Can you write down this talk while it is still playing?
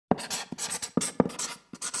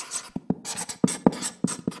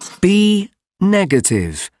Be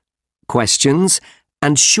negative. Questions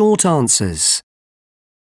and short answers.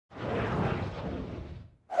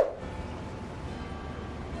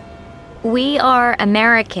 We are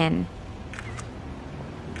American.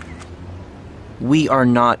 We are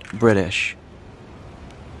not British.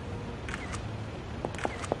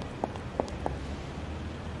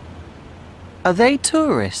 Are they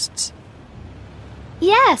tourists?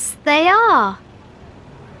 Yes, they are.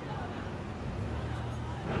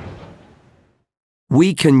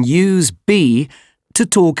 We can use be to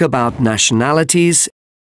talk about nationalities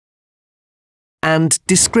and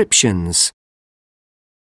descriptions.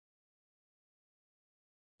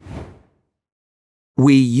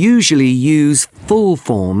 We usually use full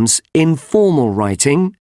forms in formal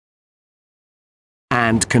writing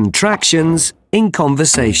and contractions in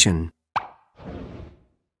conversation.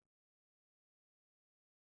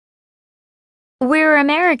 We're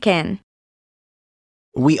American.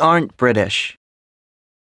 We aren't British.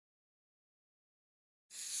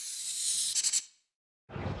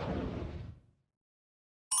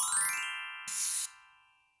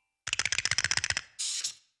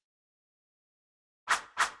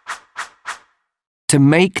 To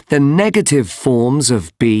make the negative forms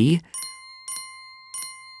of be,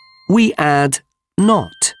 we add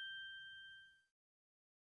not.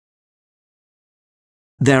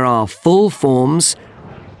 There are full forms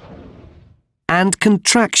and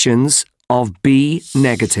contractions of be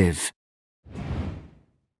negative.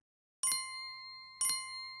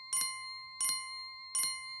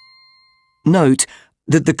 Note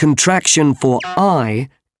that the contraction for I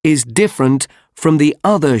is different from the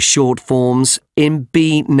other short forms in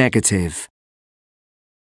be negative.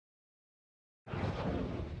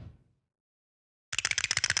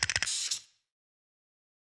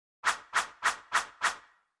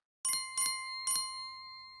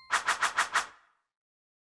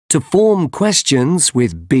 To form questions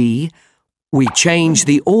with be, we change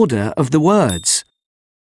the order of the words.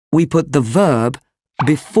 We put the verb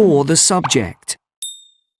before the subject.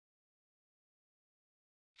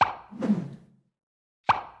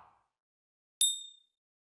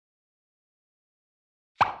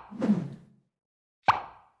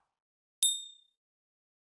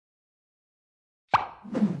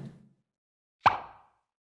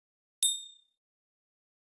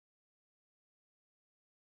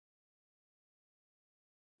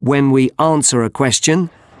 When we answer a question,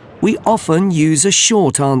 we often use a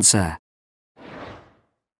short answer.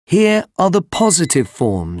 Here are the positive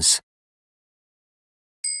forms.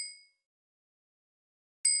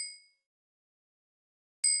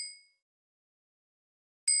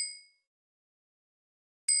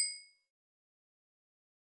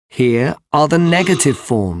 Here are the negative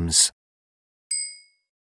forms.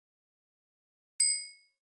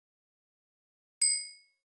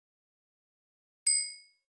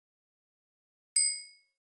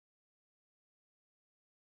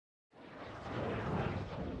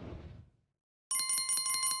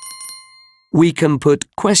 We can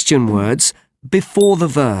put question words before the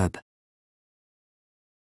verb.